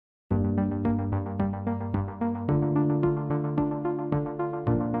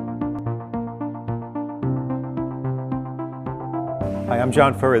I'm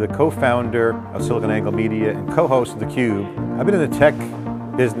John Furrier, the co-founder of SiliconANGLE Media and co-host of theCUBE. I've been in the tech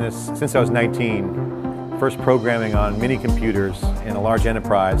business since I was 19, first programming on mini computers in a large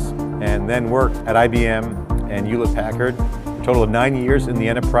enterprise, and then worked at IBM and Hewlett-Packard. A total of 9 years in the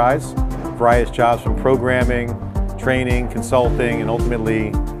enterprise, various jobs from programming, training, consulting, and ultimately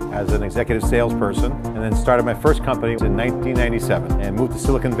as an executive salesperson, and then started my first company in 1997 and moved to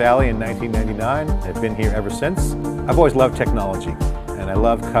Silicon Valley in 1999. I've been here ever since. I've always loved technology, and I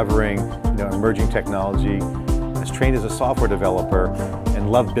love covering emerging technology. I was trained as a software developer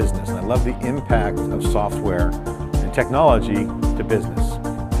and love business, and I love the impact of software and technology to business.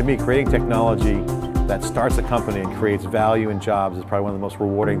 To me, creating technology that starts a company and creates value and jobs is probably one of the most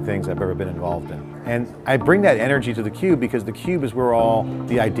rewarding things I've ever been involved in. And I bring that energy to theCUBE because theCUBE is where all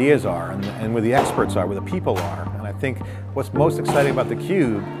the ideas are and where the experts are, where the people are. And I think what's most exciting about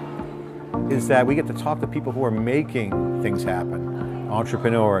theCUBE is that we get to talk to people who are making things happen.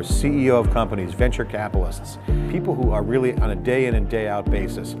 Entrepreneurs, CEO of companies, venture capitalists, people who are really on a day in and day out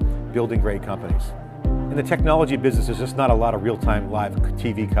basis building great companies. In the technology business, there's just not a lot of real-time live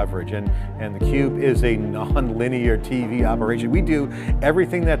TV coverage, and theCUBE is a non-linear TV operation. We do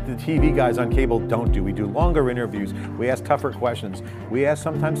everything that the TV guys on cable don't do. We do longer interviews, we ask tougher questions, we ask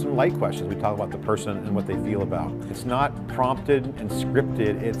sometimes some light questions. We talk about the person and what they feel about. It's not prompted and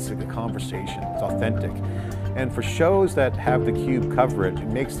scripted, it's a conversation, it's authentic. And for shows that have theCUBE coverage, it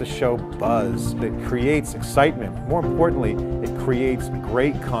makes the show buzz, it creates excitement. More importantly, it creates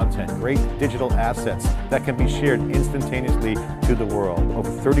great content, great digital assets that can be shared instantaneously to the world.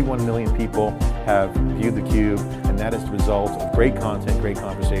 Over 31 million people have viewed theCUBE, and that is the result of great content, great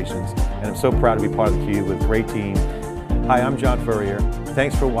conversations. And I'm so proud to be part of theCUBE with a great team. Hi, I'm John Furrier.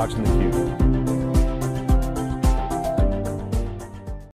 Thanks for watching theCUBE.